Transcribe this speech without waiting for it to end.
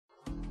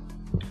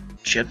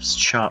Chips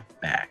chop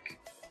back.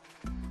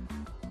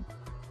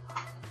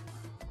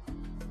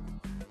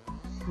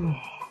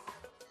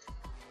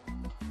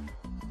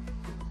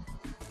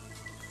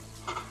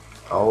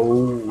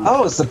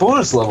 Oh, it's the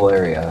bonus level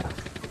area.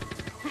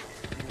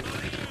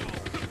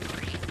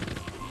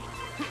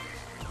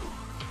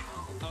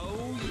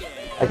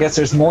 I guess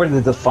there's more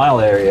to the final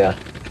area.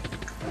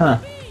 Huh.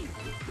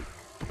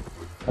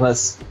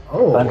 Unless...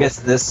 Oh. I'm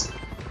guessing this...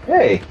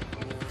 Hey!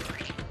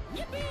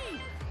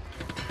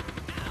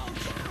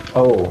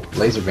 Oh,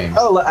 laser beams.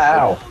 Oh,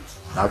 ow!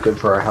 Not good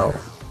for our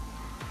health.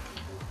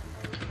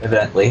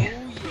 Evidently.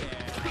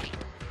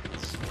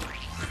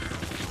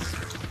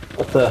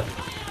 What the...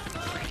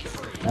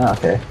 Oh,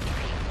 okay.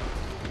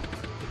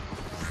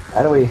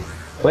 How do we...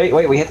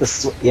 Wait, we hit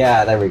the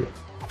yeah, there we go.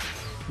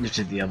 You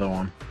did the other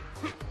one.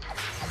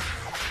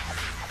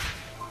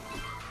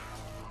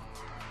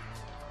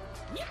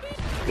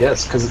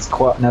 Yes, because it's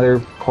another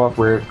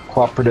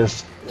cooperative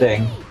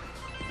thing.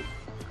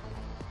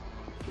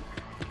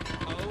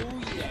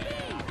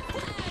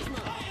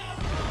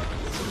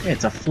 Hey,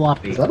 it's a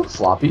floppy. Is that a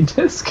floppy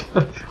disk?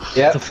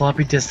 Yeah. It's a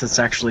floppy disk that's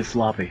actually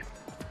floppy.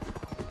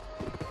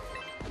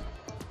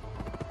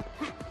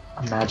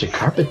 A magic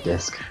carpet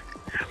disk.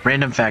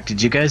 Random fact,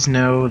 did you guys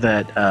know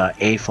that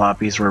A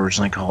floppies were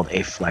originally called A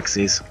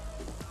flexies?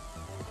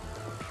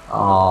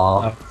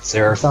 Aww.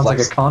 Sarah Sounds like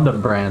a Flex.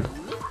 condom brand.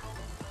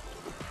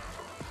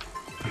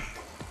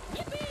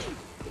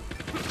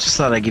 Just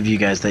thought I'd give you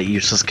guys that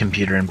useless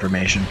computer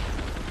information.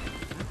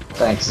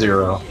 Thanks,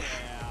 Zero.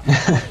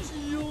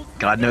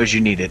 God knows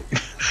you need it.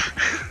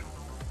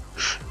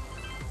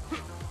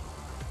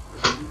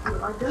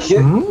 I don't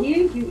Hmm?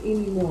 hear you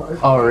anymore.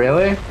 Oh,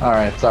 really?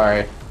 Alright,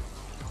 sorry.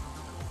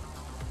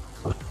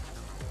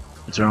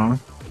 What's wrong?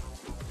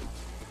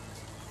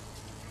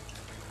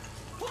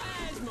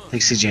 I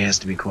think CJ has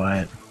to be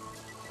quiet.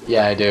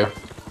 Yeah, I do.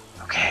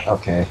 Okay.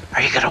 Okay.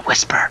 Are you gonna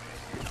whisper?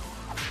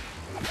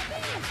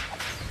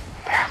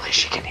 Apparently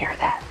she can hear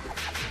that.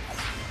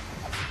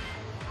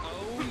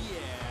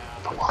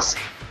 But we'll see.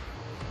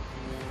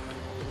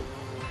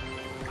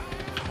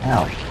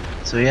 Ow.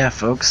 So yeah,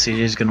 folks,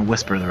 CJ's gonna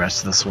whisper the rest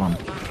of this one.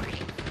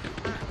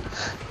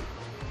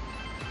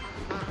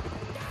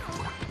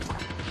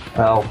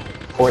 Well,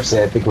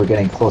 fortunately, I think we're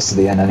getting close to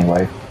the end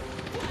anyway.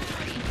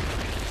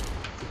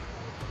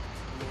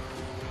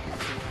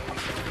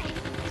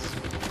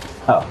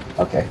 Oh,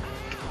 okay.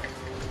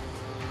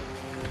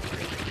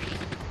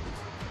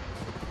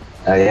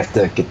 You have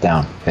to get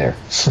down there.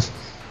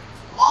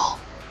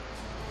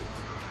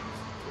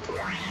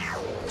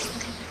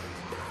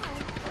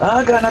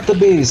 Oh god, not the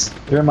bees!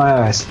 They're in my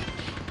eyes.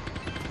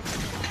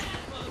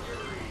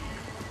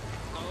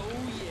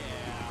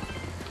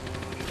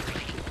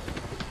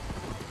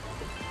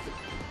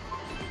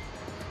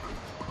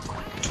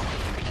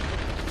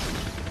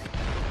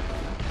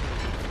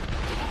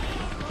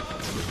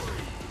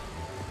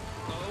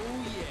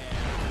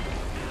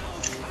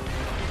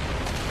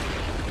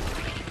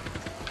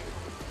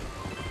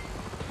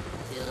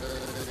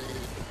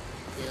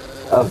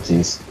 Oh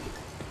jeez.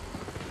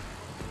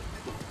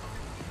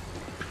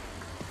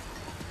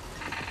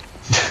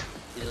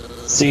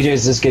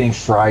 CJ's just getting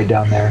fried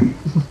down there.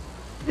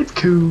 It's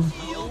cool.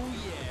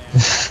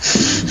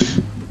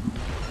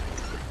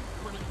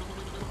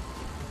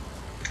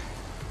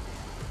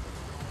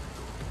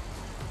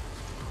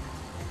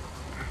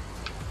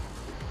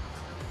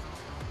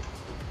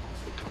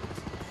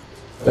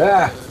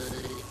 Ah!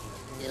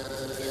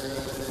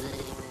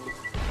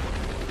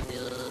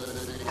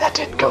 That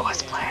didn't go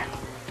as planned.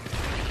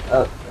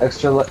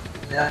 Extra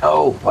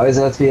no! Why does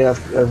it have to be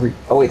after every...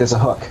 Oh wait, there's a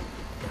hook.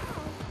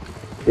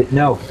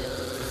 No.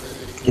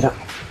 Get up.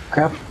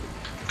 Crap.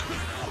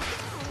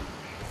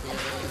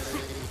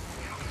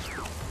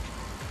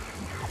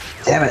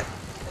 Damn it!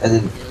 I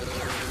didn't...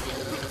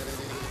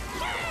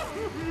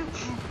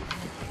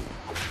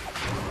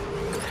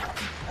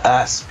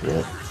 Ah, screw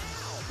it.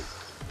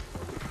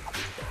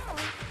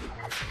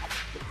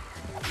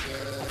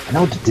 I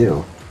know what to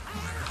do.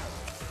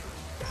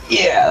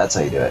 Yeah, that's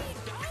how you do it.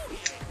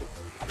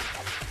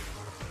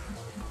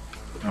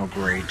 Oh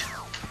great.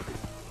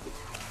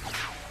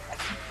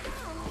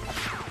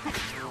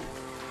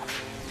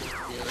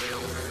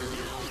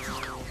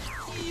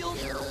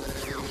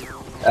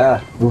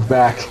 Ah, move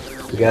back.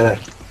 We gotta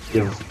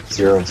give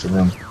Zero some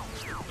room.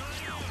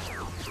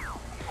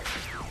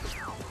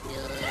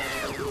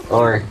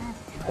 Or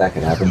that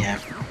could happen. Yeah.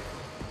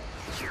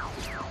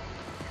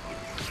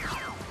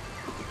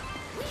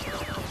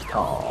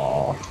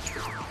 Aww.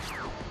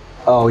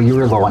 Oh, you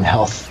were low on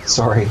health.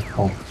 Sorry.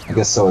 Oh, I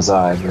guess so was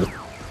I. But...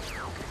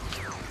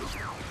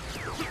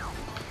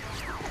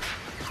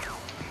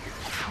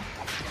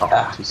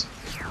 Ah. Jeez.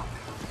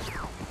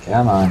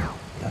 Come on.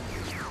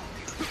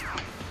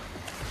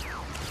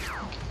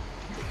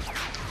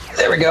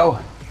 There we go.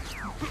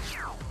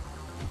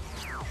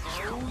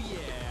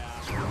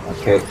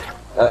 Okay.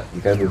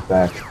 You gotta move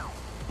back.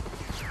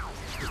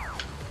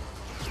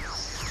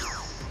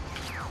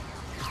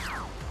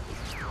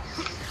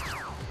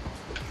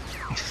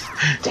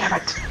 Damn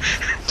it!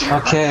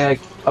 Okay,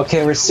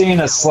 okay, we're seeing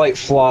a slight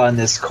flaw in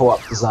this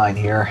co-op design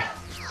here.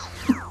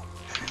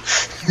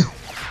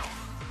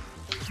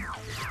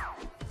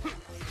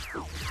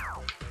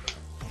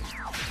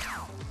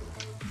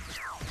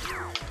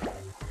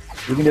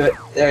 You can do it.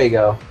 There you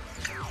go.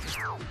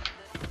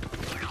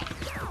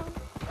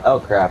 Oh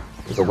crap,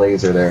 there's a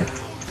laser there.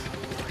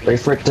 Wait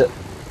for it to...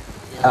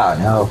 Oh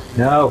no,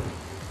 no,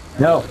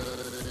 no!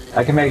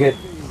 I can make it.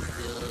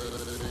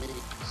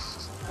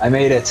 I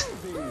made it.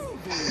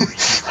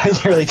 I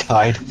nearly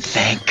died.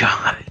 Thank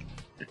God.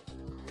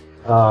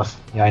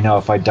 Yeah, I know,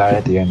 if I died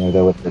at the end there,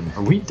 that would have been...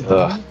 Are we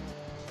done?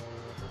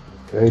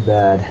 Very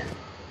bad.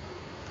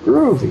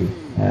 Groovy.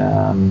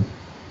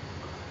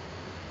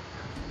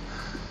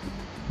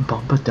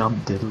 Bumpa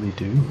dump diddly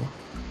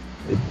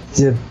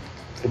doo.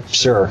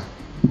 Sure.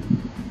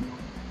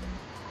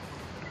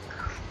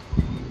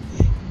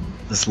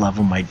 This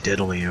level might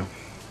diddle you.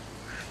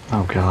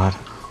 Oh god.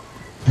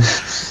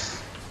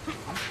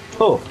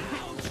 Oh!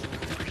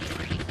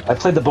 I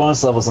played the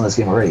bonus levels on this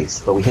game already,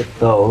 but we hit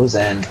those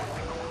and...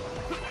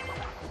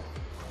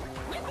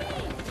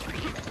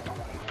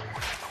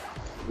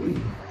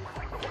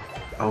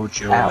 Oh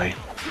joy. Ow.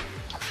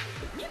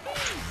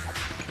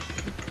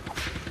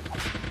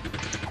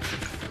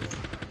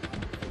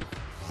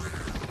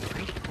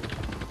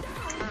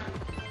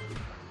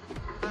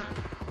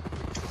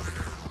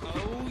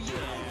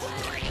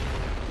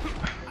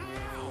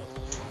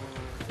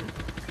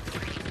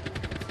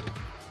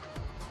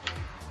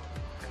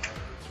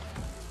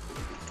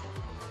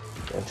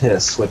 I've hit a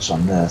switch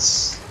on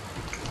this.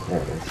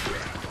 There it is.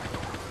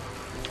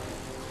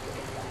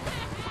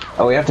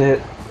 Oh, we have to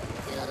hit...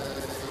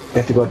 We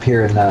have to go up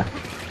here and,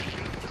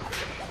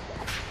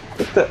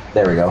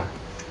 there we go.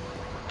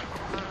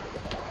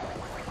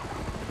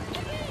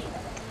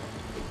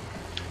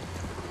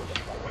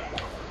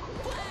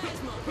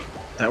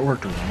 That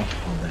worked well.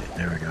 Oh,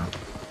 there we go.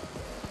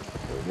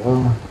 There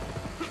we go.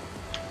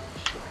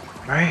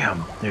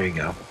 Bam! There you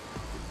go.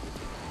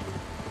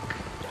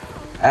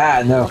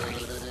 Ah, no.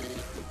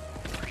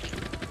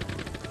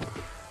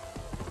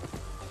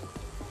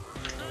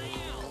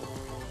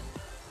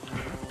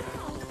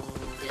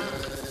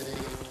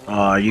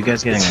 Are you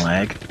guys getting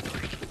lag?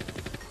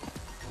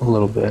 A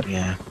little bit.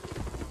 Yeah.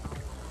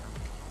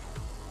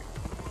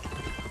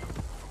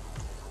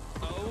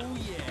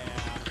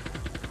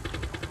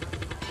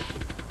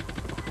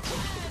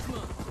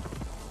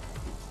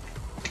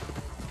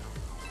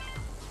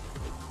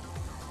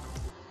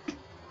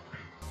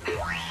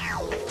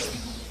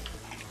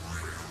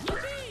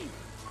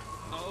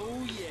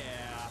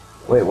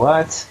 Wait,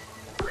 what?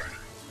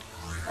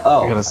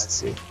 Oh,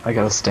 I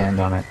gotta stand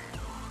on it.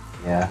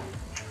 yeah.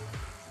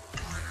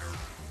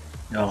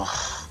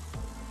 Oh.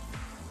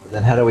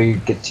 Then how do we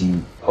get to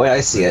you? Oh, yeah,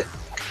 I see it.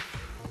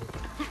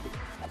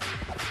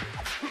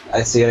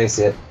 I see it, I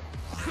see it.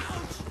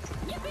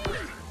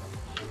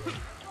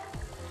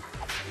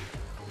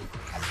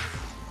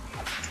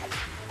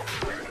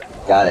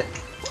 Got it.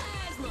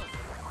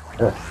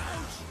 Ugh.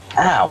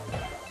 Ow!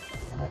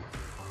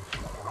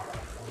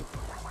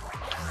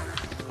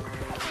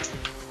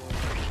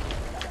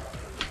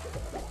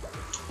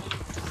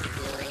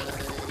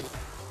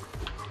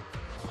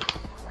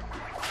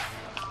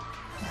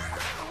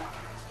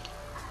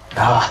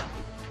 Ah!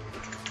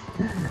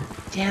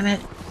 Damn it.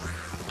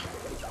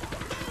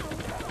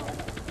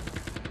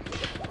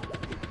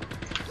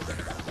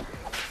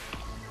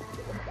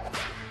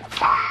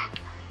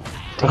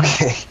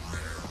 Okay.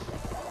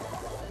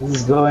 This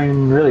is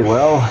going really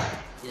well.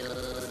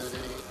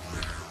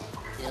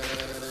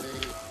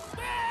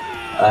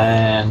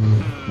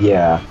 And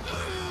yeah.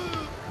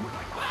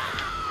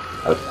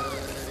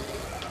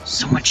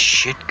 So much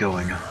shit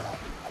going on.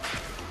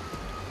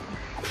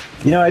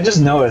 You know, I just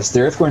noticed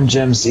the Earthworm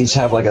gems each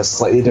have like a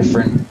slightly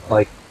different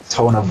like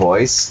tone of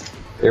voice.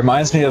 It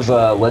reminds me of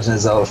Legend of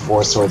Zelda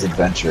 4 Swords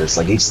Adventures.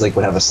 Like each link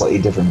would have a slightly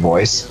different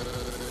voice.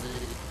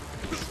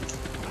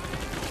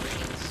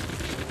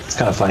 It's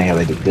kind of funny how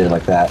they did it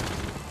like that.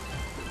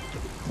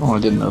 Oh, I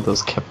didn't know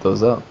those kept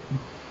those up.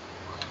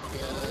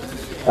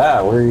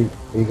 Ah, where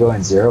are you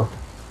going, Zero?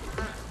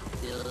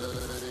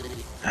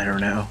 I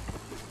don't know.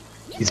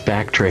 He's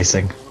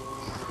backtracing.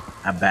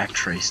 I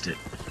backtraced it.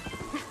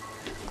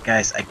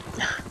 Guys,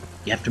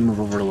 you have to move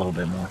over a little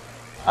bit more.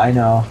 I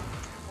know.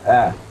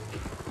 Ah.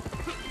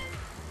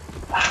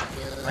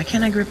 Why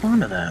can't I grip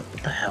onto that?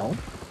 What the hell?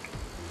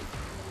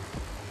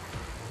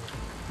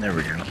 There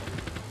we go.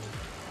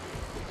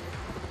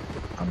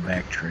 I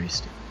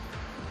backtraced it.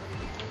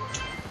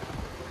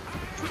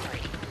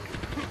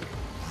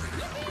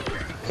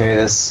 Okay,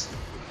 this...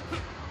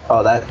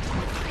 Oh, that...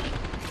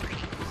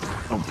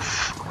 Oh,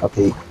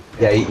 Okay,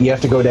 yeah, you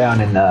have to go down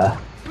and,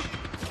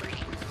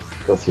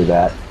 go through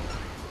that.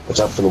 Watch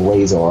out for the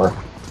laser.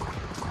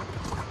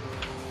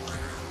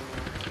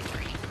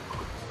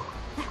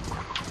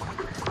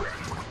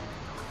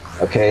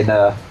 Okay,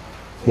 and,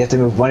 you have to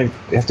move one...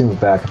 You have to move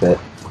back a bit.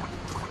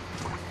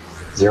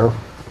 Zero?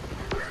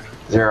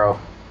 Zero.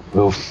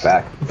 Move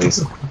back,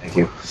 please. Thank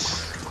you.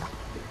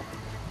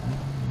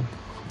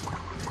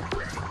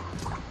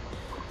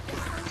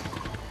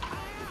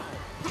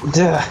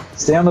 Duh,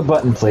 stay on the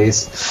button,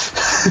 please.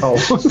 Oh.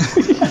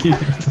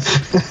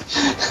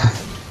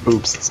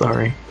 Oops,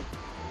 sorry.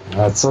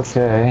 That's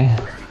okay.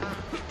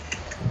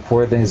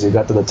 Poor things, we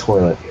got to the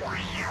toilet.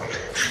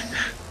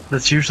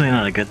 That's usually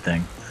not a good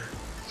thing.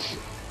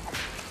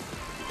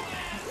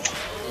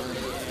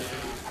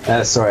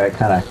 Sorry, I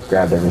kind of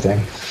grabbed everything.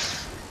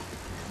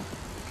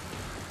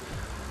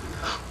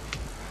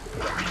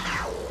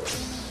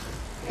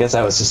 Guess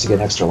that was just to get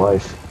an extra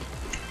life.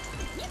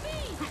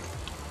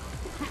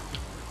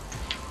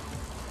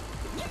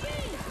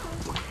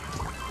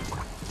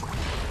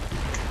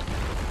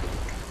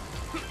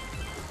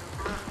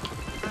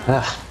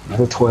 Ah,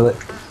 another toilet.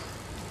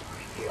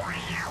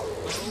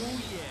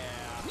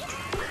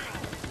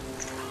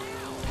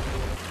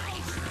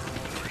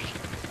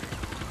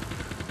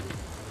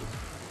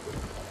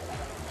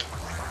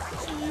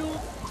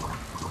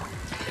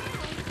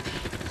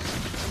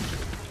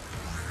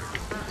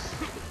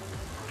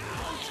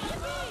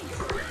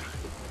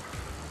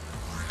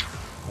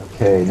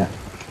 Okay, now.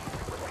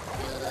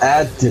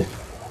 Add.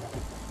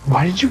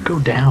 Why did you go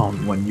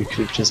down when you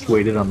could have just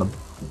waited on the...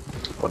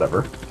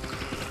 whatever.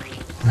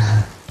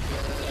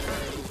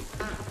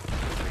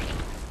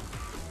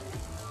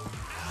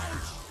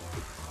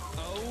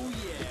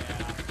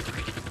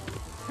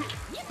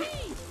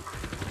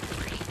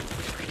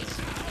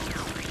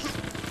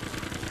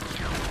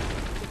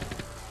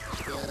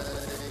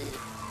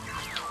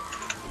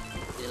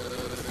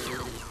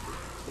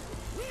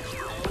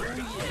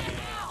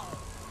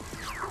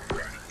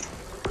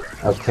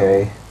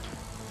 Okay,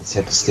 let's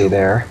have to stay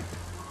there.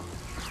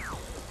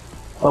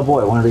 Oh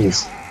boy, one of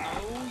these.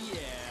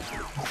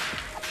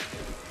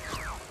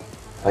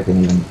 I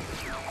can even.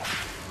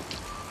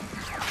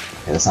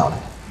 Okay, that's not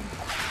one.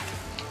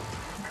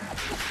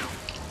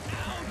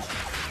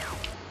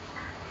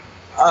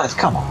 Oh,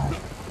 come on.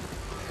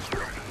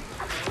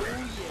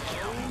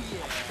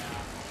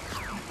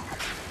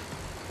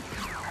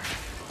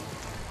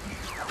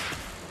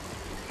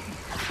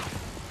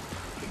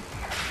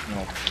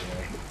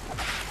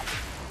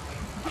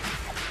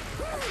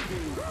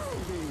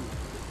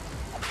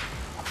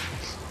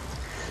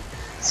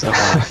 So,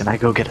 can I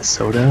go get a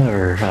soda,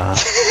 or,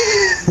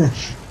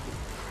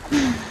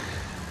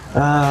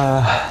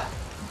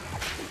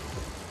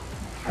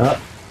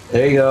 Oh,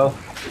 there you go.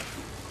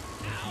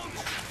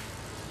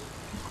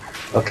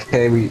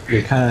 Okay, we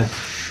kind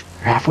of.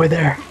 You're halfway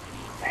there.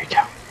 There you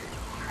go.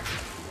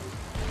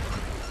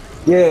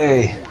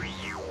 Yay!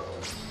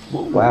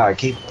 Wow, I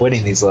keep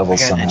winning these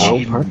levels I got an somehow.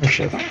 achievement.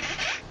 Partnership.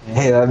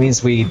 Hey, that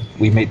means we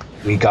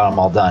got them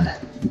all done.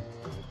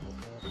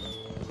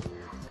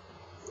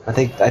 I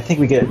think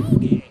we get.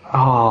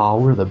 Oh,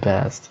 we're the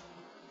best.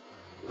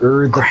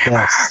 We're the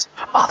best.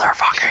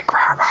 Motherfucking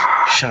grammar!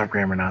 Shut up,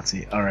 grammar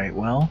Nazi. Alright,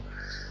 well,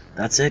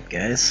 that's it,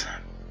 guys.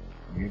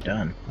 You're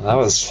done. That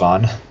was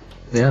fun.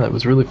 Yeah, that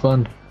was really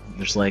fun.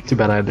 There's like Too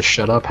bad I had to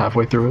shut up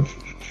halfway through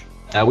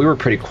it. We were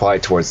pretty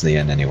quiet towards the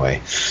end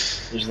anyway.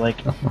 there's like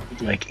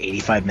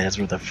 85 minutes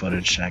worth of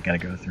footage I gotta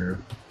go through.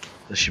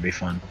 This should be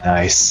fun.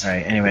 Nice.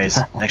 Alright, anyways,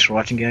 thanks for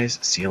watching, guys.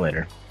 See you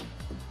later.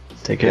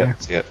 Take care. Yeah,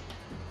 see ya.